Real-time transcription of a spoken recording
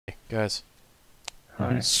Guys.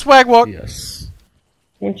 Hi. Swag walk! Yes.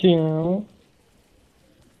 Thank you.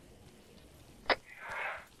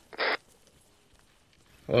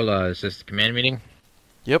 Hola, is this the command meeting?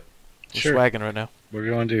 Yep. We're Sure. swagging right now. What are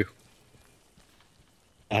you going to do?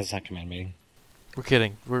 That's not command meeting. We're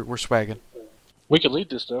kidding. We're swagging. We could lead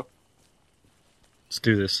this, though. Let's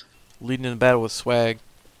do this. Leading in the battle with swag.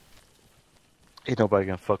 Ain't nobody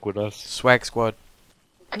gonna fuck with us. Swag squad.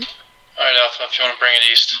 Alright, Alpha, if you want to bring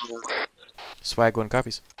it east. Swag 1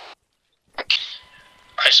 copies.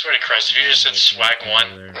 I swear to Christ, if you just said swag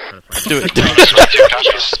 1. Let's do it.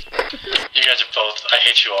 You guys are both. I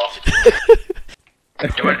hate you all.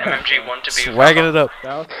 You want MMG 1 to be Swagging it up.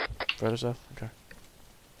 South? Right or south? Okay.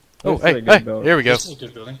 Oh, This is a hey, good hey! build. Here we go. This is a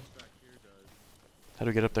good building. How do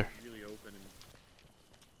we get up there?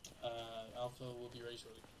 Alpha will be ready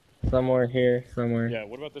shortly. Somewhere here, somewhere. Yeah,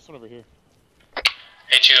 what about this one over here?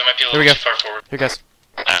 H2, that might be a Here we little go. too far forward. Here, guys.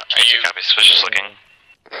 Can you... Copy, switch is looking.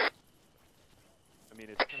 I mean,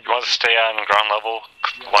 it's kind You want to stay on ground level,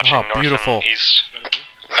 watching Oh, north beautiful. and east?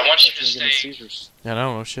 I want you to stay... Yeah,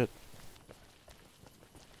 no shit.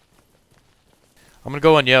 I'm gonna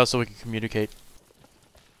go on yell so we can communicate.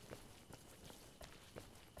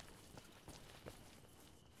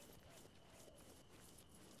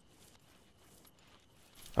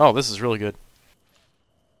 Oh, this is really good.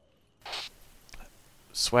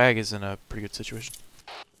 Swag is in a pretty good situation.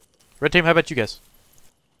 Red team, how about you guys?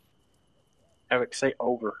 Have it say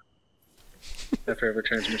over. After every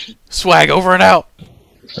transmission. Swag over and out!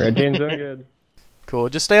 Red team's doing good. Cool,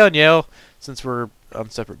 just stay on yell since we're on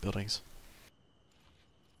separate buildings.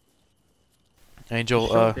 Angel,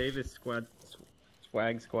 Sean Davis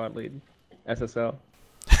swag squad lead. SSL.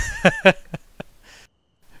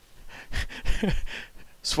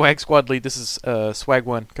 Swag squad lead, this is Swag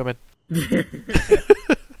 1, come in.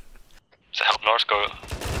 So help north go.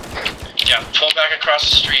 Yeah, pull back across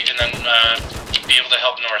the street and then be able to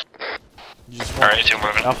help north. You just want Alright, 2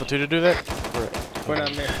 moving. Alpha 2 to do that? Put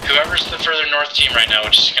on there. Whoever's the further north team right now,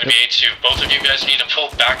 which is going to be A2, both of you guys need to pull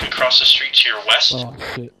back across the street to your west. Oh,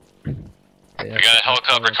 shit. We got a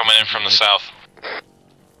helicopter coming in from the south. I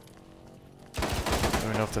don't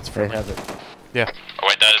even know if that's They friendly. have it. Yeah. Oh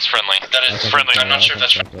wait, that is friendly. That is friendly. I'm not sure if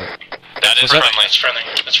that's friendly. That is Was that- friendly. It's friendly.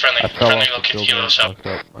 It's friendly. I fell Friendly off the located building. kilos up. Fucked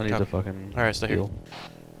up. I need Copy. to fucking. Alright, stay here. heal.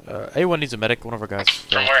 A1 needs a medic, one of our guys.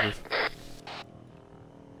 From where?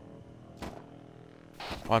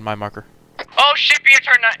 On my marker. Oh shit, be a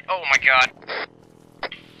turn 9. Oh my god.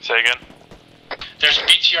 Say again. There's a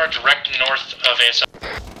BTR direct north of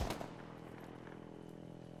ASL.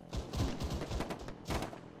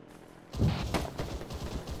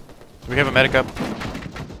 Do we have a medic up?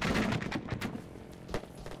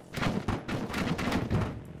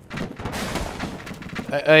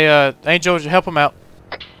 Hey, Angel, would you help him out?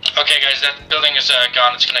 Okay, guys, that building is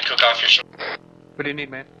gone. It's gonna cook off your shoulder. What do you need,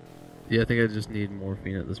 man? Yeah, I think I just need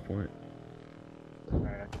morphine at this point.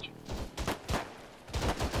 Alright, I get you.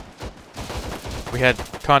 We had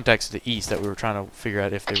contacts to the east that we were trying to figure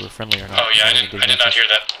out if they were friendly or not. Oh yeah, I did not hear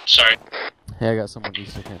that. Sorry. Hey, I got someone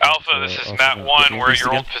east. Alpha, this is Nat 1. We're at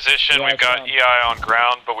your old position. Yeah, We've got it's EI on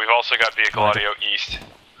ground, but we've also got vehicle Roger. audio east.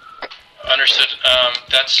 Understood.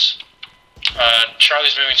 That's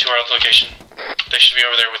Charlie's moving to our location. They should be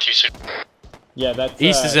over there with you soon. Yeah, that's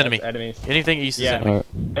East is enemy. that's enemies. Anything east Yeah. is enemy.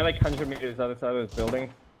 They're like 100 meters other side of this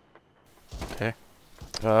building. Okay.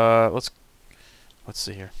 Let's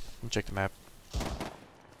see here. Let me check the map.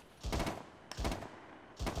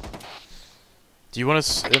 Do you want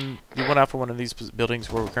us in? You want out for one of these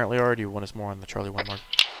buildings where we currently are, or do you want us more on the Charlie 1 mark?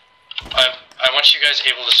 I want you guys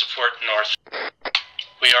able to support north.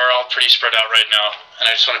 We are all pretty spread out right now, and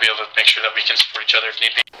I just want to be able to make sure that we can support each other if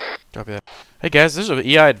need be. Copy that. Hey guys, there's an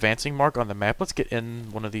EI advancing mark on the map. Let's get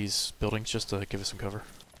in one of these buildings just to give us some cover.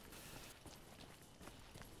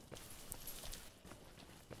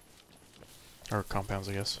 Or compounds,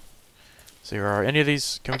 I guess. So are any of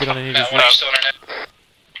these? Can we get on any of these? Matt, are you still on our net?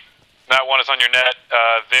 Nat 1 is on your net.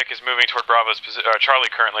 Vic is moving toward Bravo's Charlie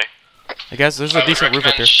currently. Hey guys, there's a I would decent roof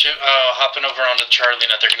up recommend here. hopping over onto Charlie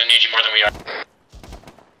net. They're going to need you more than we are.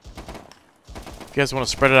 If you guys want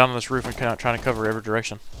to spread it out on this roof and kind of trying to cover every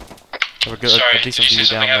direction. Have a good, Sorry, a decent did you view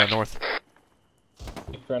say down something, north.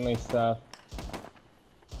 Friendly stuff.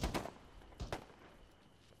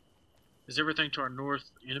 Is everything to our north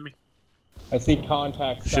enemy? I see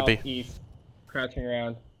contacts Should be. southeast, crouching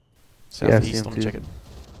around. Southeast, let me check it.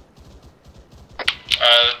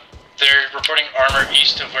 They're reporting armor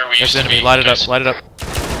east of where we There's used to enemy, be. light it up, guys. light it up.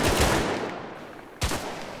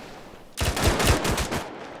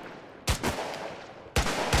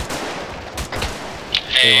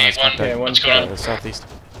 Hey, one, Okay, what's going on? Southeast.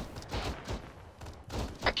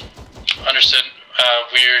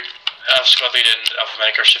 We're Alpha Squad Lead and Alpha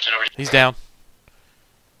Medic are shifting over. He's down.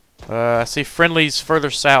 I see friendlies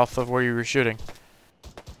further south of where you were shooting.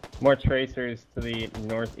 More tracers to the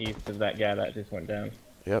northeast of that guy that just went down.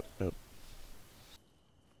 Yep.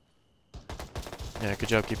 Yeah, good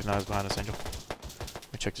job keeping eyes behind us, Angel.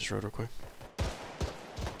 Let me check this road real quick.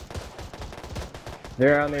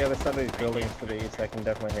 They're on the other side of these buildings to the east. I can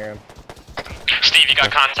definitely hear them. Steve, you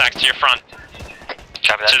got contacts to your front.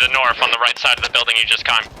 Copy that. To the north, on the right side of the building you just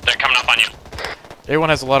climbed. They're coming up on you. Everyone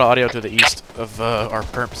has a lot of audio to the east of our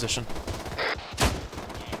current position.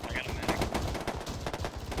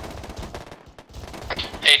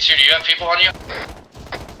 Hey, 2, do you have people on you?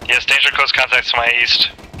 Yes, danger close contacts to my east.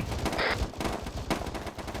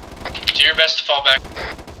 Do your best to fall back.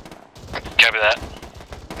 Copy that.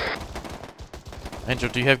 Angel,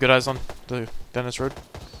 do you have good eyes on down this road?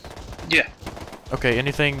 Yeah. Okay,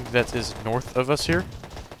 anything that is north of us here,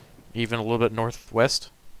 even a little bit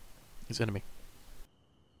northwest, is enemy.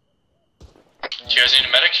 Do you guys need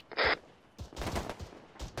a medic?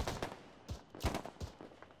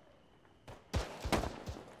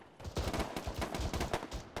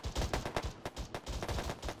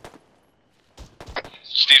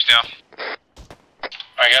 Steve's down.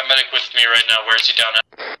 I got medic with me right now. Where is he down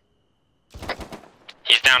at?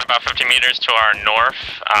 He's down about 50 meters to our north,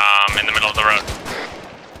 in the middle of the road.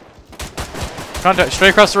 Contact straight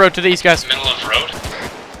across the road to the east, guys. Middle of road?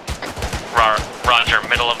 Roger,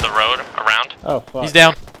 middle of the road, around. Oh, fuck. He's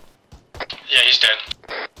down. Yeah, he's dead.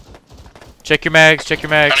 Check your mags, check your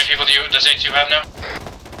mags. How many people does A2 have now?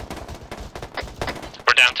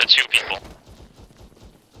 We're down to 2 people.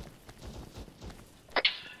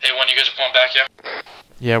 A1, you guys are pulling back, yeah?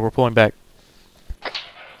 Yeah, we're pulling back.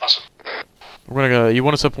 Awesome. We're gonna go. You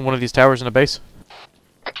want us up on one of these towers in the base?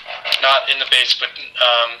 Not in the base, but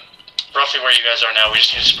roughly where you guys are now. We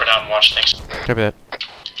just need to spread out and watch things. Copy that.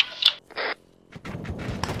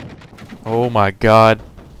 Oh my god.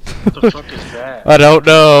 What the fuck is that? I don't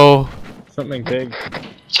know. Something big.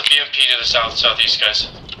 It's a BMP to the southeast,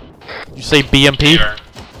 guys. You say BMP? Or,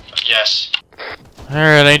 yes.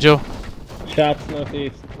 Alright, Angel. Shots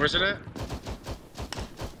northeast. Where's it at?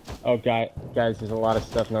 Oh, guys, there's a lot of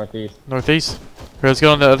stuff northeast. Northeast. Here, let's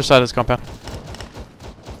go on the other side of this compound.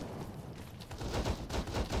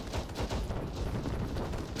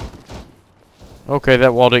 Okay,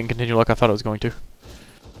 that wall didn't continue like I thought it was going to.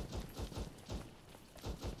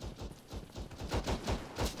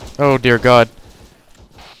 Oh dear God.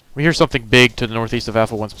 We hear something big to the northeast of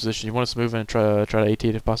Alpha 1's position. You want us to move in and try to AT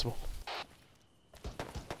it if possible?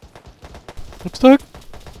 I'm stuck.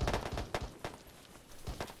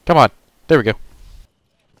 Come on. There we go.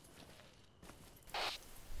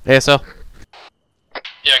 ASL.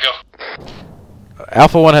 Yeah, go.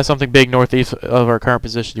 Alpha 1 has something big northeast of our current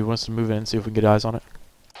position. You want us to move in and see if we can get eyes on it?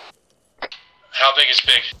 How big is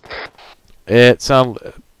big? It sounds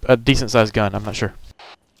a decent sized gun. I'm not sure.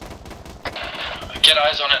 Get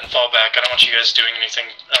eyes on it and fall back. I don't want you guys doing anything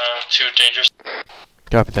too dangerous.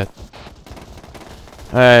 Copy that.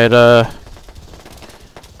 Alright,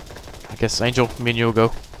 I guess Angel, me and you will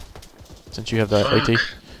go. Since you have the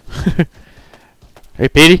AT. Hey,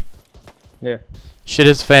 Petey? Yeah. Shit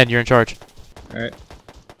is a fan, you're in charge. Alright.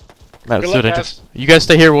 Let's Good do it, luck, Angel. guys. You guys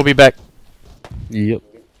stay here, we'll be back. Yep.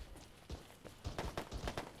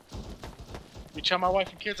 You tell my wife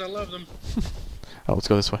and kids I love them. Oh, let's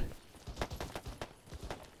go this way.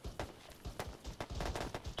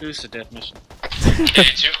 Dude, it's a death mission.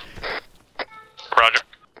 A2. Roger.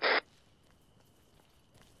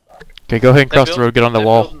 Okay, go ahead and That cross the building- road, get on the that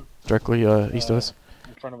wall building, directly east of us.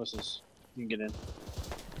 In front of us is. You can get in.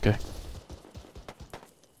 Okay.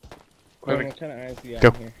 What kind of eyes do you Go.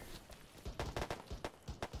 got here?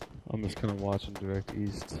 I'm just kind of watching direct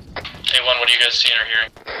east. A1, what are you guys seeing or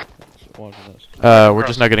hearing? Just watching that. We're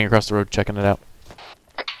just not getting across the road, checking it out.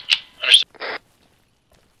 Understood.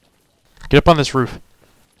 Get up on this roof.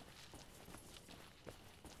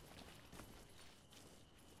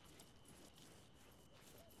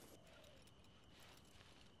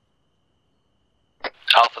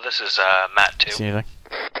 Alpha, this is Matt 2. See anything?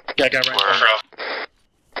 Yeah, I got right.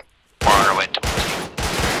 We're on our way to.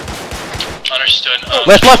 Understood.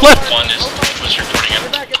 Left! 1 was reporting in.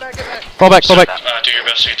 Fall back, fall back. Do your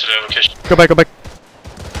best to get to the location. Go back, go back.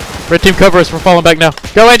 Red team cover us, we're falling back now.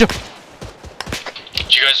 Go, Angel!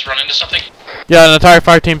 Did you guys run into something? Yeah, an entire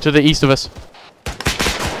fire team to the east of us.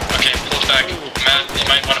 Okay, pull it back. Matt, you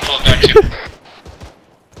might want to pull it back too.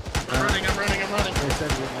 I'm running.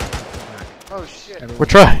 Oh shit. We're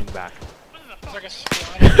trying. Back. It's like a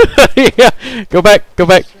slide. Yeah, go back, go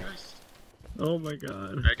back. Oh my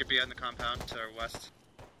god. I could be on the compound to our west.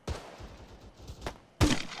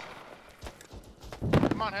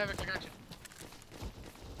 Come on, Havoc, I got you.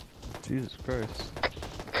 Jesus Christ.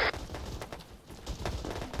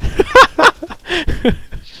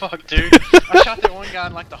 Fuck, dude. I shot that one guy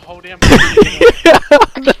in like the whole damn game.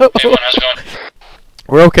 No. Hey, one, how's it going?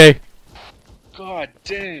 We're okay. God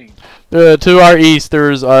dang. To our east,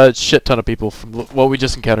 there's a shit ton of people from what we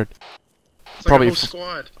just encountered. It's Probably like a whole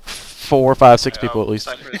squad. 4, 5, 6 people at least.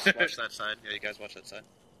 Cypress, watch that side. Yeah, you guys watch that side.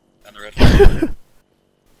 Down the road.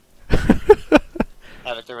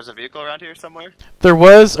 Havoc, there was a vehicle around here somewhere? There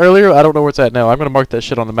was earlier. I don't know where it's at now. I'm gonna mark that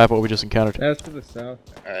shit on the map what we just encountered. That's to the south.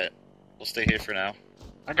 Alright. We'll stay here for now.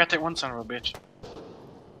 I got that one son of a bitch.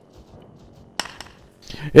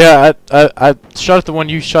 Yeah, I shot at the one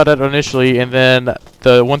you shot at initially, and then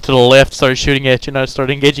the one to the left started shooting at you, and I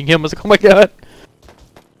started engaging him. I was like, oh my god.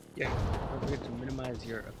 Yeah, don't forget to minimize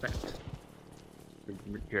your effect.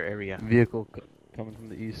 Your area. Vehicle coming from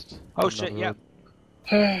the east. Oh Coming shit, down the yeah.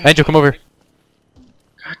 road. Angel, come over here.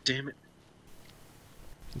 God damn it.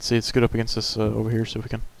 Let's see, let's scoot up against this over here so we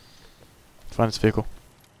can find this vehicle.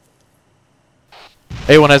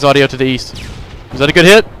 A1 has audio to the east. Was that a good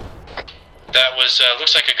hit? That was,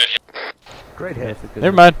 looks like a good hit. Great hit.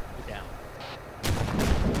 Never mind. Down.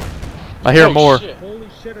 I hear more. Shit. Holy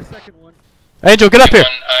shit, a second one. Angel, get up here.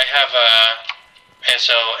 One, I have,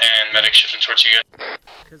 ASL and medic shifting towards you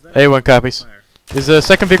guys. A1 copies. Is the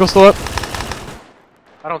second vehicle still up?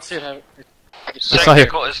 I don't see it, Havoc. It's not here.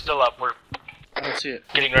 Vehicle is still up. We're I don't see it.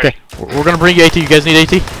 getting ready. Okay, we're gonna bring you AT. You guys need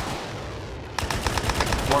AT?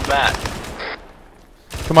 We're back.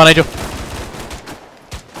 Come on, Angel.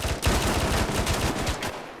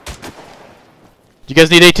 You guys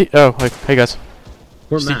need AT? Oh, hey guys.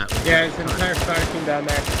 We're See- map. Yeah, there's an entire fire team down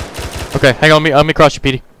there. Okay, hang on. Let me cross you,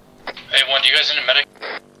 PD. Hey, one, do you guys need a medic?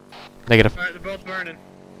 Negative. Alright, they're both burning.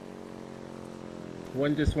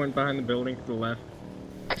 One just went behind the building to the left.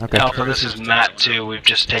 Okay. Alpha, this is Matt 2. We've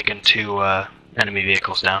just taken 2 enemy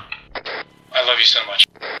vehicles down. I love you so much.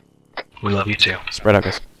 We love you too. Spread out,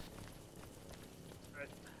 guys.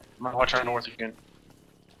 Might watch our north again.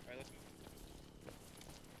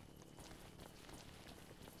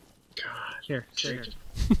 Here, here.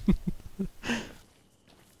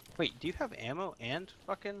 Wait, do you have ammo and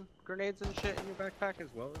fucking grenades and shit in your backpack as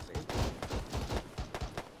well as AT?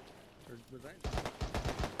 Or was I?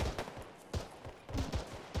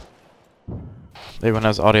 A1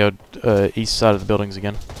 has audio east side of the buildings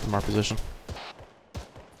again from our position.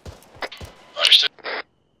 Understood.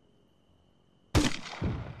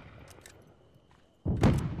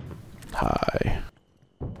 Hi.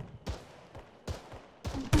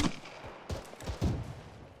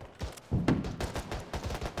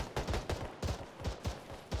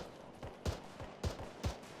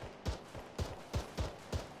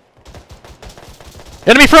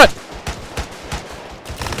 Enemy front!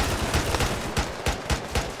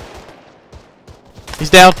 He's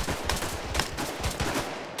down.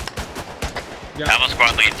 Alpha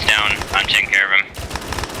squad leads down. I'm taking care of him.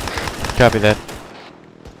 Copy that.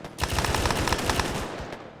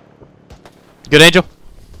 Good, Angel?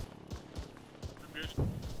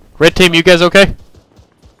 Red team, you guys okay?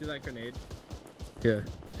 See that grenade? Yeah.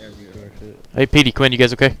 Yeah, Sure, shit. Hey, PD, Quinn, you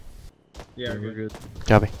guys okay? yeah, We're good. good.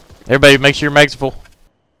 Copy. Everybody, make sure your mags are full.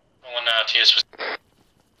 One, TS was...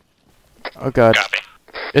 Oh god. Copy.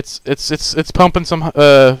 It's pumping some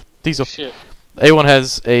diesel. Shit. A1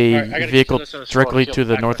 has a Alright, I gotta vehicle get to this other directly squad. to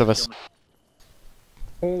the Kill north of back, us. kill me.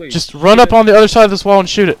 Holy Just run up on the other side of this wall and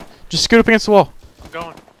shoot it. Just scoot up against the wall. I'm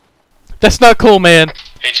going. That's not cool, man.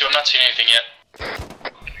 A2, I'm not seeing anything yet.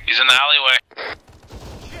 He's in the alleyway.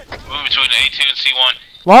 Move between A2 and C1.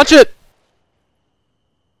 Launch it!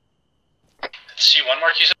 C1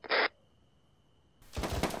 mark, you said?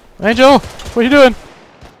 Angel, what are you doing?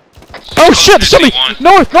 Oh shit, there's somebody!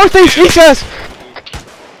 North! Northeast! East guys!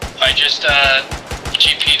 I just,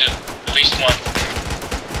 GP'd at least one.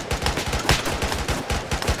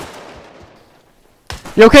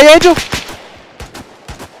 You okay, Angel?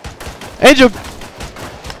 Angel!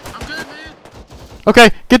 I'm good, man.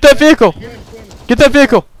 Okay, get that vehicle! Get that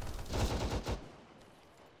vehicle!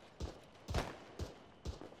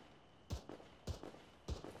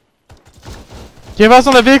 Do you have eyes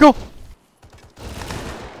on that vehicle?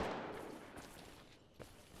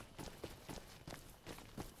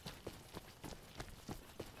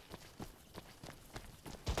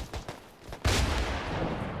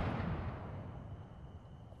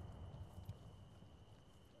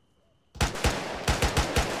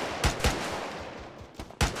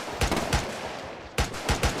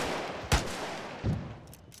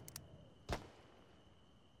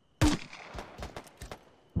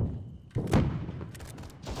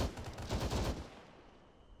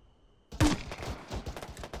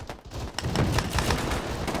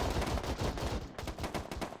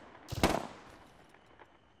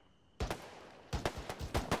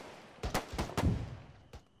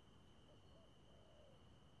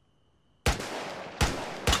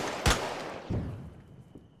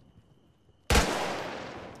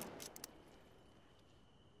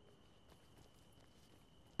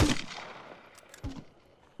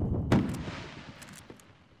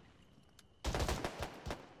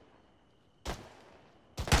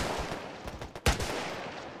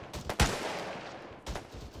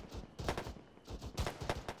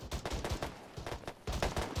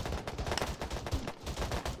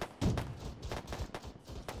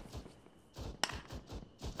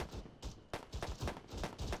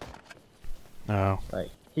 Oh. Like,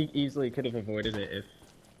 he easily could have avoided it if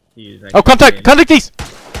he was Oh, contact! Contact east!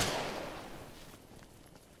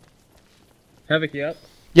 Havoc, you up?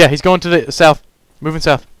 Yeah, he's going to the south. Moving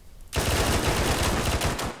south.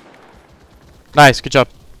 Nice, good job.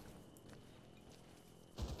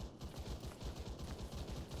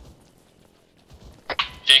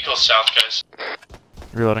 Vehicle south, guys.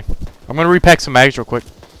 Reloading. I'm gonna repack some mags real quick.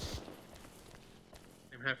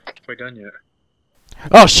 I'm halfway done yet.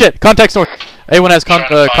 Oh shit! Contacts north! A1 has Trying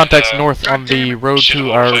to find, contacts north on the damn it. road Shit, to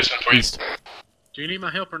a our replacement for you. east. Do you need my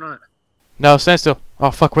help or not? No, stand still.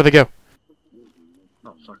 Oh fuck, where'd they go?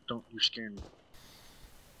 Oh fuck, don't, you're scaring me.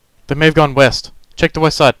 They may have gone west. Check the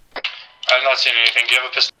west side. I've not seen anything. Do you have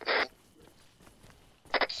a pistol?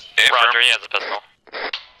 Roger, he has a pistol.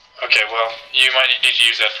 Okay, well, you might need to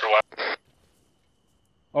use that for a while.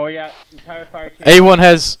 Oh yeah, entire fire team. A1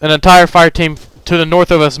 has an entire fire team to the north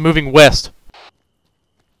of us moving west.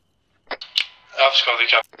 Officer call the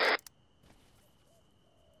cop.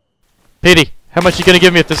 Petey, how much you gonna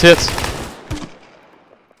give me if this hits?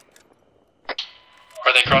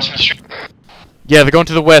 Are they crossing the street? Yeah, they're going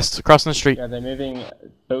to the west, crossing the street. Yeah, they're moving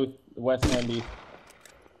both west and east.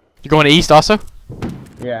 You're going east also?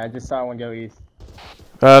 Yeah, I just saw one go east.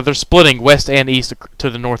 They're splitting west and east to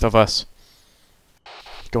the north of us.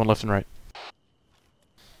 Going left and right.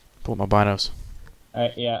 Pull up my binos.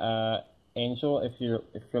 Yeah, Angel, if you're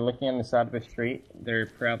looking on the side of the street, they're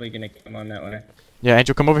probably gonna come on that way. Yeah,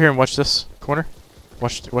 Angel, come over here and watch this corner.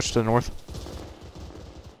 Watch to the north.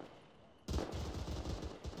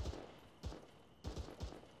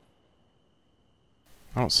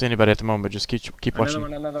 I don't see anybody at the moment, but just keep watching.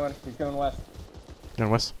 Another one. He's going west.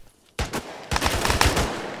 Going west.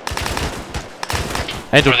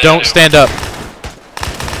 Angel, don't stand up.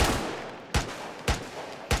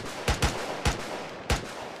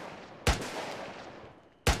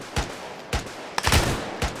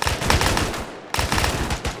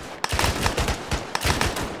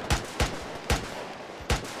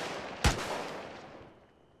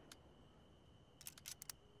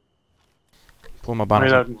 Pull my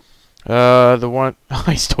bonnet. The one. Oh,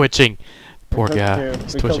 he's twitching. Poor guy.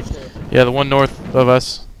 He's twitching. Yeah, the one north of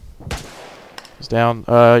us. He's down.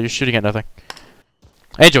 You're shooting at nothing.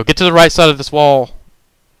 Angel, get to the right side of this wall.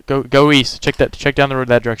 Go east. Check down the road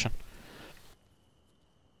that direction.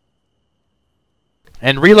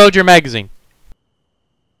 And reload your magazine.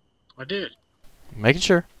 I did. Making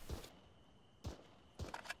sure.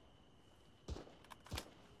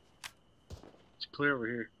 It's clear over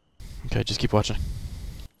here. Okay, just keep watching.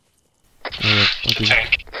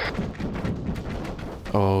 Tank.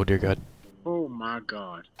 Oh dear God. Oh my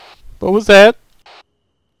god. What was that?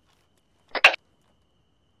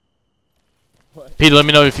 What? Pete, let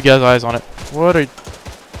me know if you guys eyes on it. What are you?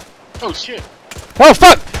 Oh shit. Oh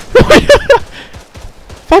fuck!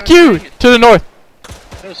 Fuck you! To the north.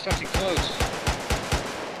 That was fucking close.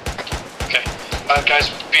 Okay. Guys,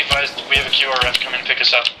 be advised, we have a QRF come and pick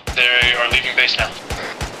us up. They are leaving base now.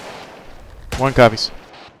 One copies.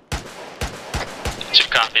 2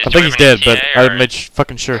 copies. I think he's dead, but I made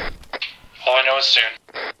fucking sure. All I know is soon.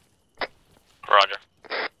 Roger.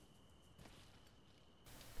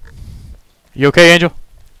 You okay, Angel?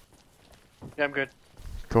 Yeah, I'm good.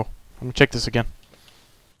 Cool. Let me check this again.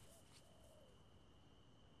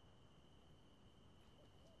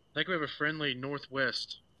 I think we have a friendly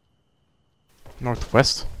northwest.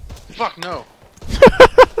 Northwest? Fuck no.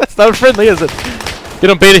 That's not friendly, is it?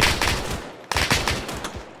 Get him, Petey.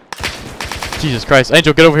 Jesus Christ.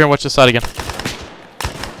 Angel, get over here and watch this side again.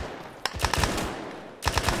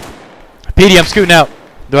 Petey, I'm scooting out.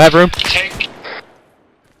 Do I have room? Tank.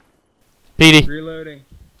 Petey. Reloading.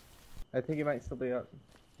 I think he might still be up.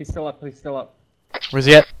 He's still up. Where's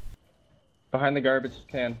he at? Behind the garbage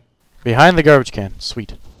can. Behind the garbage can.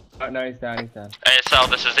 Sweet. Oh, no, he's down. ASL,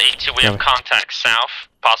 this is 8-2. We have contact south.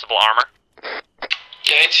 Possible armor.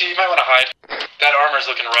 Yeah, AT, you might want to hide. That armor's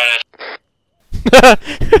looking right at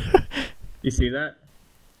you. You see that?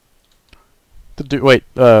 The dude, wait,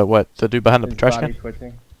 what? The dude behind the His trash body can?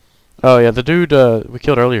 twitching. Oh yeah, the dude we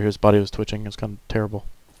killed earlier, his body was twitching. It was kind of terrible.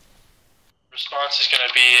 Response is going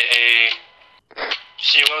to be a...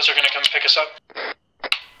 Helos are going to come pick us up.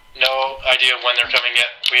 No idea when they're coming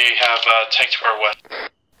yet. We have tank to our west.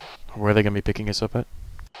 Where are they going to be picking us up at?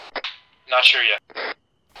 Not sure yet.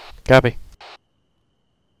 Copy.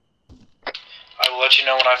 I will let you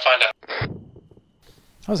know when I find out.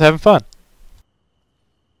 I was having fun.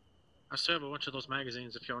 I still have a bunch of those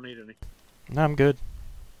magazines if y'all need any. No, I'm good.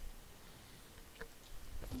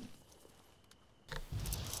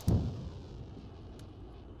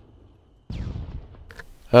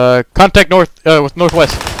 Contact north, with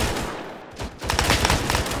northwest.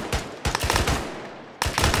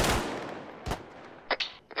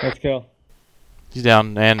 He's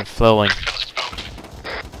down and flailing.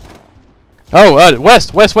 Oh,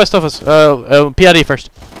 west of us. PID first.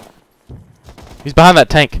 He's behind that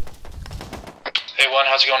tank. A1,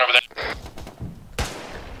 how's it going over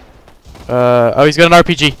there? Oh, he's got an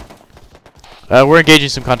RPG. We're engaging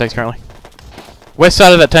some contacts currently. West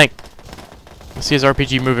side of that tank. I see his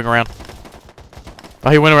RPG moving around. Oh,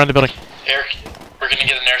 he went around the building. Eric, we're gonna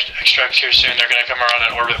get an air extract here soon. They're gonna come around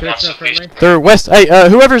and orbit once at least. They're west. Hey,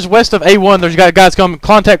 whoever's west of A1, there's guys coming.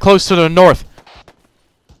 Contact close to the north.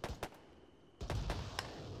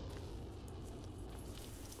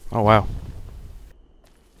 Oh, wow.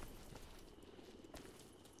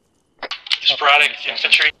 Sporadic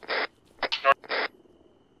infantry. North.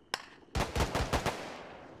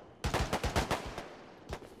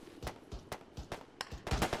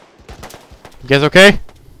 You guys okay?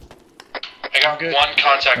 I got one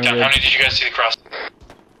contact down. How many did you guys see the cross?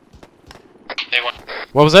 A1.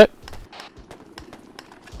 What was that?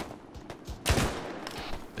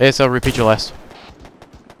 ASL, repeat your last.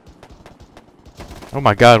 Oh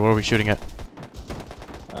my god, what are we shooting at?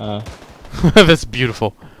 That's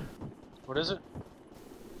beautiful. What is it?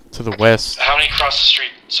 To the west. How many cross the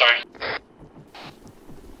street? Sorry.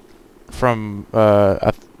 From,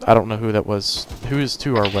 I don't know who that was. Who is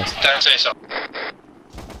to our west? Don't say so.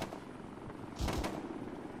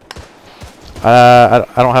 I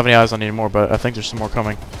don't have any eyes on anymore, but I think there's some more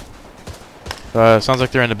coming. Sounds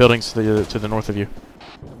like they're in the buildings to the north of you.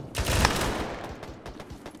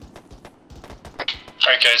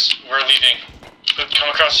 Alright guys, we're leaving. Come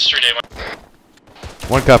across the street, A1.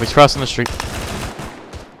 One copy, he's crossing the street.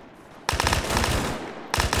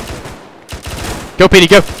 Go, Petey,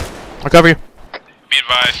 go! I'll cover you. Be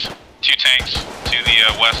advised, 2 tanks to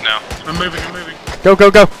the west now. I'm moving. Go,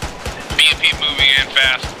 go, go! BMP moving in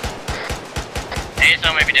fast.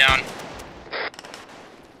 ASL may be down.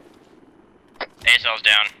 ASL's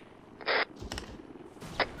down.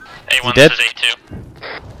 A1, dead? this is A2.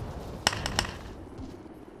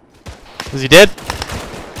 Is he dead?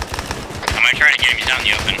 I'm gonna try to get him, he's out in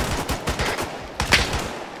the open.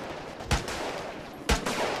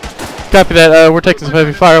 Copy that, we're taking some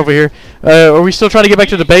heavy fire over here. Are we still trying to get back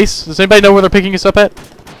to the base? Does anybody know where they're picking us up at?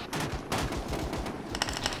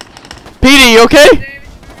 Petey, you okay?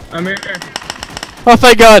 I'm here. Oh,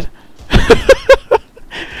 thank God!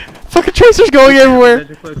 Fucking tracers going everywhere!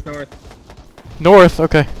 North,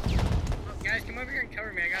 okay. Guys, come over here and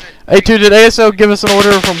cover me. I got it. A2, did ASL give us an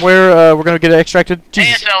order from where we're gonna get it extracted?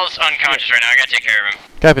 Jesus. ASL is unconscious right now, I gotta take care of him.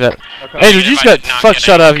 Copy that. Hey, dude, you just got fucked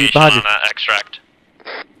shot out of you behind you. Extract.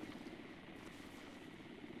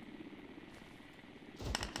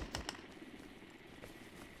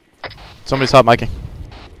 Somebody's hot micing.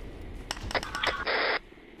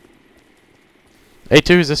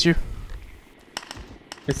 A2, is this you?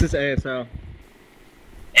 This is ASL.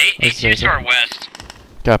 A2 to our west.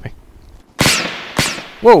 Copy.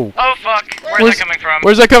 Whoa! Oh fuck! Where's that coming from?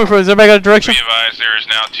 Where's that coming from? Has everybody got a direction? Be advised, there is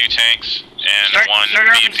now 2 tanks and one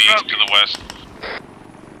BMP to the west.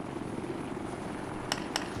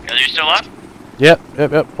 Are you still up? Yep.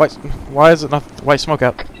 Why is it not white smoke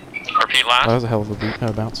out? Repeat last. Oh, that was a hell of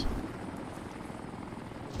a bounce.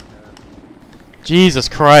 Jesus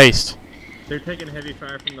Christ. They're taking heavy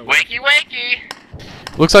fire from the west. Wakey!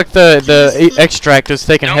 Looks like the extract is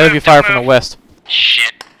taking heavy fire from the west.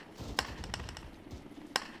 Shit.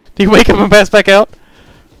 Did you wake up and pass back out?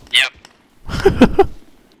 Yep. Give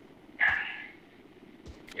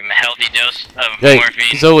him a healthy dose of Hey,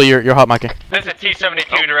 morphine. Zoli, you're hot micing. This is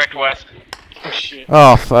T-72 direct west. Oh shit.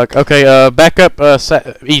 Oh fuck. Okay, back up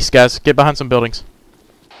east, guys. Get behind some buildings.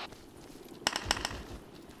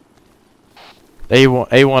 A1,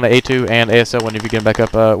 A2, and ASL when you begin back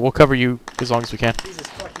up. We'll cover you as long as we can. Jesus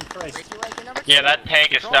fucking Christ. Yeah, that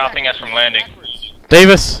tank is stopping us from landing.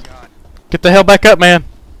 Davis, get the hell back up, man.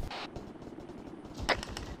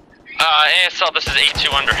 ASL, this is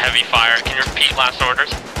A2 under heavy fire. Can you repeat last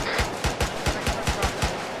orders?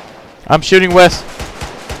 I'm shooting west.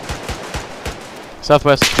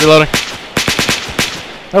 Southwest. Reloading.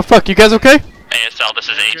 Oh fuck, you guys okay? ASL, this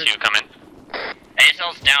is A2, come in.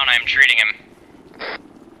 ASL's down, I'm treating him.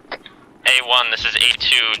 A1, this is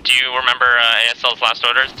A2. Do you remember ASL's last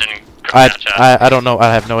orders? Didn't catch up. I don't know.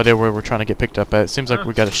 I have no idea where we're trying to get picked up at. It seems like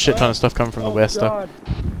we got a shit ton of stuff coming from the west though.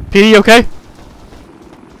 PD, okay?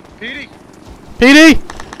 PD! PD!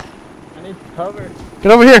 I need cover.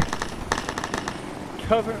 Get over here.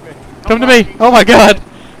 Cover me. Come to me. Oh my god.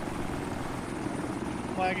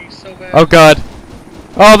 I'm lagging so bad. Oh god.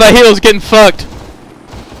 Oh, that heel's getting fucked.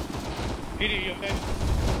 PD, you okay?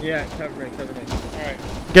 Yeah, cover me. Alright.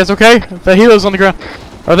 You guys okay? That helo's on the ground.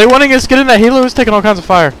 Are they wanting us to get in that helo? It's taking all kinds of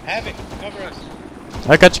fire. Have it. Cover us.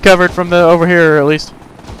 I got you covered from the over here, at least.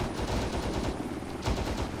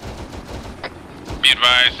 Be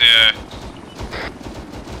advised,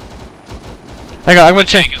 Hang on, I'm gonna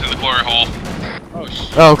check. tank is in the Gloryhole. Oh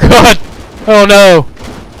shit. Oh god! Oh no!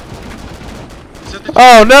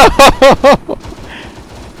 Oh no!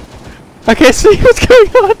 I can't see what's going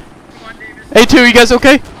on. A2, you guys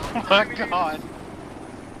okay? Oh my god.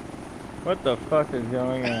 What the fuck is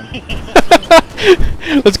going on?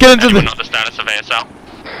 Let's get into Anyone know the. the status of ASL?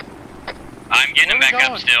 I'm getting him back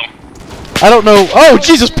up still. I don't know. Oh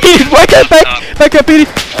Jesus, Petey! Back up, back up, Petey!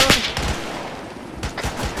 Do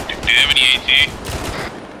you have any AT?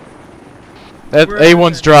 That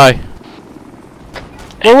A1's dry.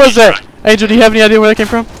 Where was that? Angel, do you have any idea where that came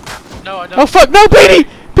from? No, I don't. Oh fuck! No, Petey!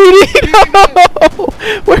 Petey! No!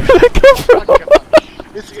 Where did that come from?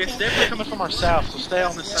 It's definitely coming from our south, so stay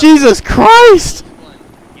on the south. Jesus Christ!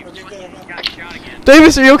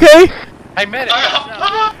 Davis, are you okay? Hey, medic!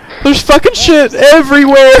 There's fucking shit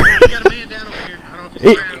everywhere!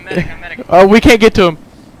 Oh, we can't get to him.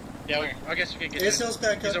 Yeah, I guess we can get ASL's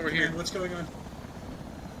back He's up. over here. Man, what's going on?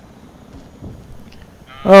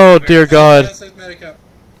 Oh dear God. ASL's medic up.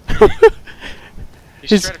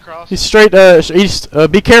 He's straight across. He's straight east.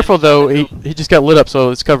 Be careful though. He just got lit up, so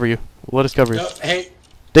let's cover you. Let us cover you. No, hey,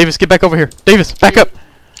 Davis, get back over here. Davis, back up.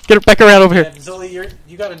 Get it back around over here. Zoli,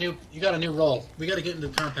 you got a new role. We got to get into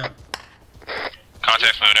the compound.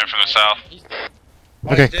 Contact's moving in from the south.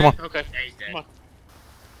 Okay, come on. Okay. Come on.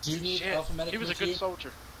 Do you need Shit, Alpha Medic? he was a good soldier.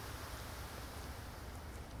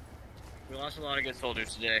 We lost a lot of good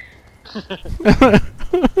soldiers today.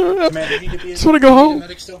 Commander, you need to be Just want to go home.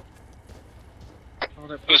 medic still.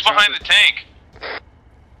 Who's behind the tank?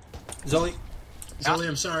 Zoli,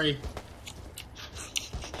 I'm sorry.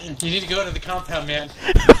 You need to go to the compound, man.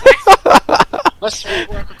 Let's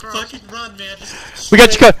walk across. Fucking run, man. We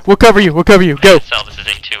got you cut. We'll cover you. We'll cover you. Go. ASL, this is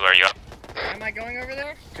A2, are you up? Am I going over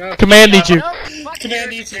there? Go. Command needs you. Command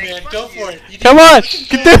needs you, man. Go for it. You Come need on. to You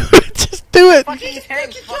can do it. Just do it. Fucking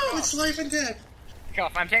tank, fuck go. off. It's life and death. Fuck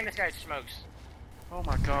off, I'm taking this guy's smokes. Oh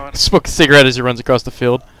my god. Smoke a cigarette as he runs across the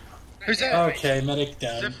field. Who's that? Okay, medic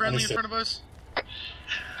down. Is that friendly in Understood. front of us?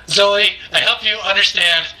 Zoe, I hope you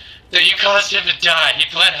understand that you caused him to die. He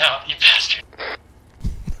bled out, you bastard.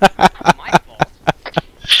 My fault.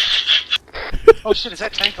 Oh shit, is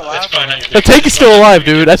that tank alive? That's fine. The tank is still alive,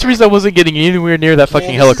 dude. That's the reason I wasn't getting anywhere near that fucking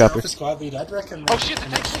Man, this is helicopter. Alpha Squad lead. I'd recommend. Oh shit, the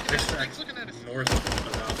tank's looking at us. The tank's looking at us. North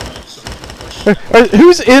of Alpha, so push.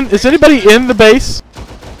 Who's in? Is anybody in the base?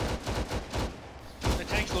 The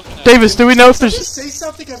tank's looking at us. Davis, do we know if Just there's? say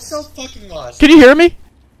something. I'm so fucking lost. Can you hear me?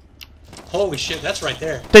 Holy shit, that's right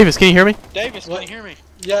there. Davis, can you hear me? Davis, What? can you hear me?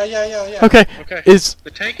 Yeah. Okay. Okay. Is The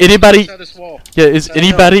tank anybody? is inside this wall. Yeah. Is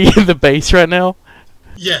anybody in the base right now?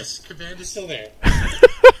 Yes, command is still there.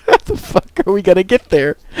 How the fuck are we gonna get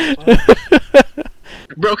there?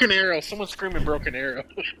 Broken arrow. Someone's screaming broken arrow.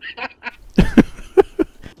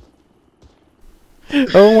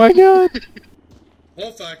 Oh my god.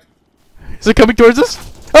 Oh fuck. Is it coming towards us?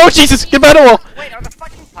 Oh Jesus! Get by the wall! Wait, are the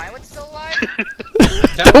fucking pilots still alive?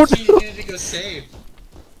 That was who you needed to go save.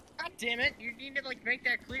 God damn it, you need to like make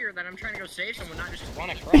that clear that I'm trying to go save someone, not just run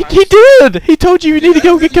He across. did! He told you need to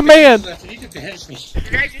go get command! You need to banish me.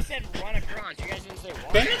 You guys just said run across, you guys didn't say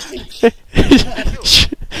run. Banish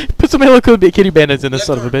me. Put some Hello Kitty bandits in this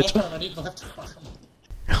son of a bitch. Left arm, I need left arm.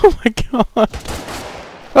 Oh my god.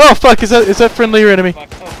 Oh fuck, is that friendly or enemy? Fuck,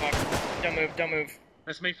 oh fuck. Don't move.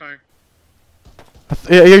 That's me firing.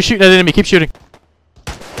 Yeah, you're shooting at enemy, keep shooting.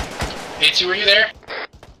 A2, were you there?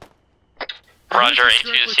 Roger,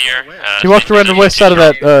 A2 is here. He walked around the west side of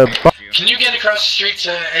that, Can you get across the street to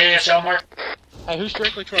ASL, Mark? Hey, who's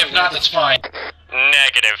directly trying? If not, that's fine.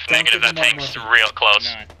 Negative, that tank's real close.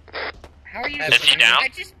 How are you? Is he down? I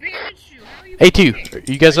just bandaged you. How are you? A2,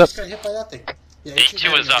 are you guys I up? just got hit by that thing. Yeah,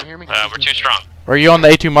 A2 is up, we're too strong. Are you on the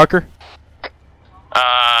A2 marker?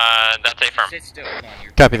 That's A firm. Sit still, hold on,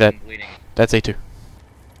 you're Copy that. bleeding. That's A2.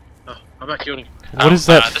 Oh, I about killed him. What is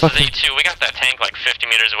that This fucking... is A2, we got that tank like 50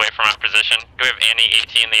 meters away from our position. Do we have any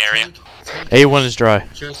AT in the area? A1 is dry.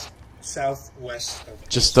 Just southwest of it.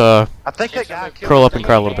 Just, I think that guy killed curl him. up and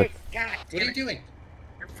cry a little bit. God What damn are you it. doing?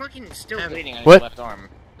 You're fucking still bleeding on What? your left arm.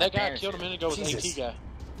 That guy killed him a minute ago with the Jesus. AT guy.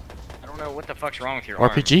 I don't know what the fuck's wrong with your arm.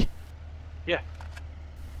 RPG? Yeah.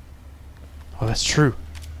 Oh, that's true.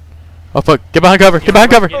 Oh fuck, get behind cover, get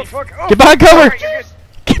behind cover! Oh, fuck. Oh, Get behind cover! sorry, you're good.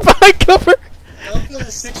 Get behind cover! Alpha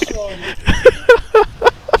is 6th floor.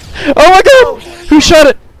 Oh my god! Who shot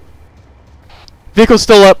it? Vehicle's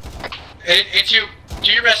still up. A2,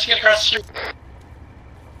 do your best to get across the street.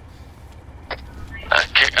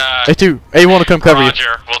 A2, A1 will come cover you.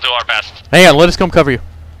 Roger, we'll do our best. Hang on, let us come cover you.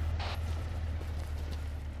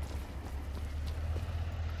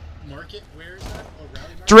 market? Where is that? Oh, rally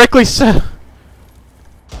market? Directly south.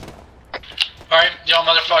 Alright, y'all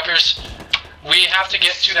motherfuckers. We have to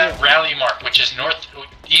get to that rally mark, which is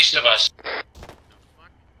northeast of us.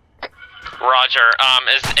 Roger.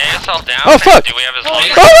 Is ASL down? Oh, fuck! Do we have his Oh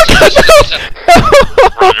location? my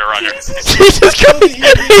god! Roger, Roger. Jesus Christ!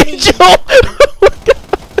 Angel! Oh my god!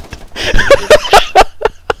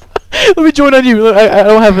 Let me join on you. I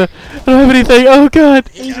don't have anything. Oh god!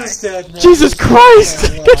 Angel's dead, man. Jesus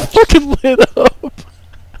Christ! Get fucking lit up!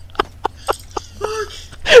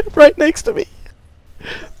 Right next to me.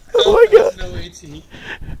 Oh my god! No AT.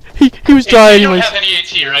 He was dry You don't anyways. have any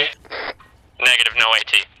AT, right? Negative, no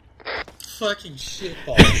AT. Fucking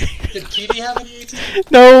shitball. Did PD have any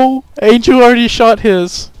AT? No, Angel already shot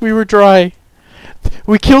his. We were dry.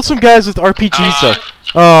 We killed some guys with RPGs though.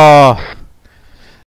 Oh.